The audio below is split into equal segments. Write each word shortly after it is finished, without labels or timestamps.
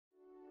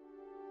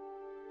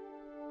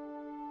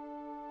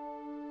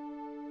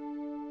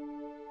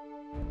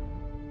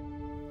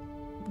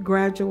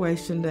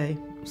Graduation day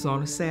was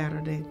on a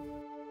Saturday.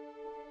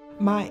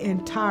 My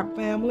entire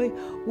family,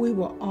 we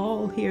were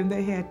all here, and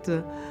they had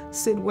to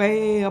sit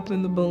way up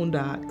in the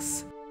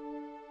boondocks.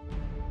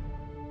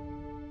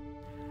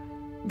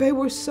 They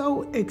were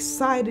so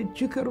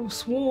excited, you could have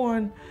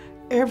sworn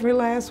every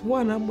last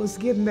one of them was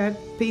getting that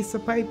piece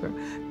of paper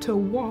to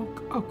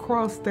walk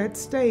across that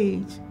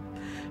stage,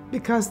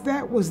 because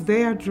that was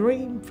their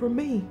dream for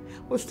me,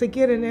 was to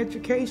get an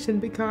education,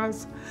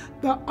 because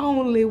the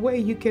only way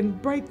you can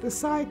break the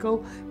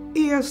cycle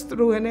is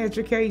through an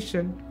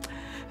education.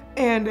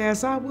 And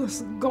as I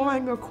was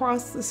going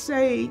across the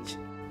stage,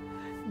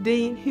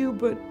 Dean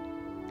Hubert,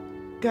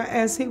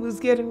 as he was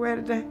getting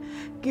ready to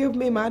give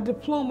me my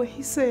diploma,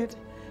 he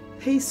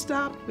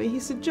stopped me. He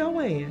said,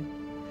 "JoAnn,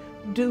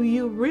 do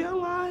you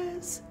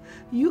realize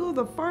you're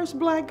the first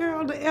black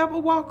girl to ever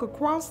walk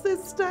across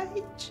this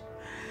stage?"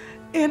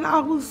 And I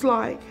was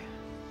like,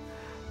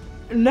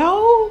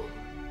 "No."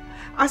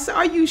 I said,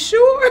 "Are you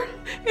sure?"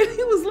 And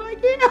he was like,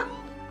 "Yeah,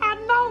 I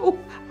know.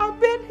 I've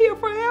been here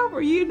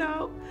forever, you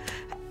know."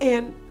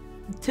 And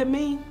to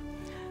me,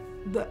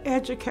 the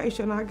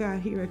education I got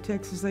here at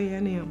Texas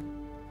A&M,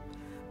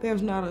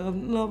 there's not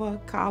another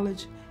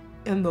college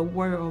in the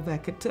world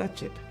that could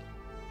touch it.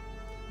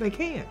 They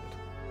can't.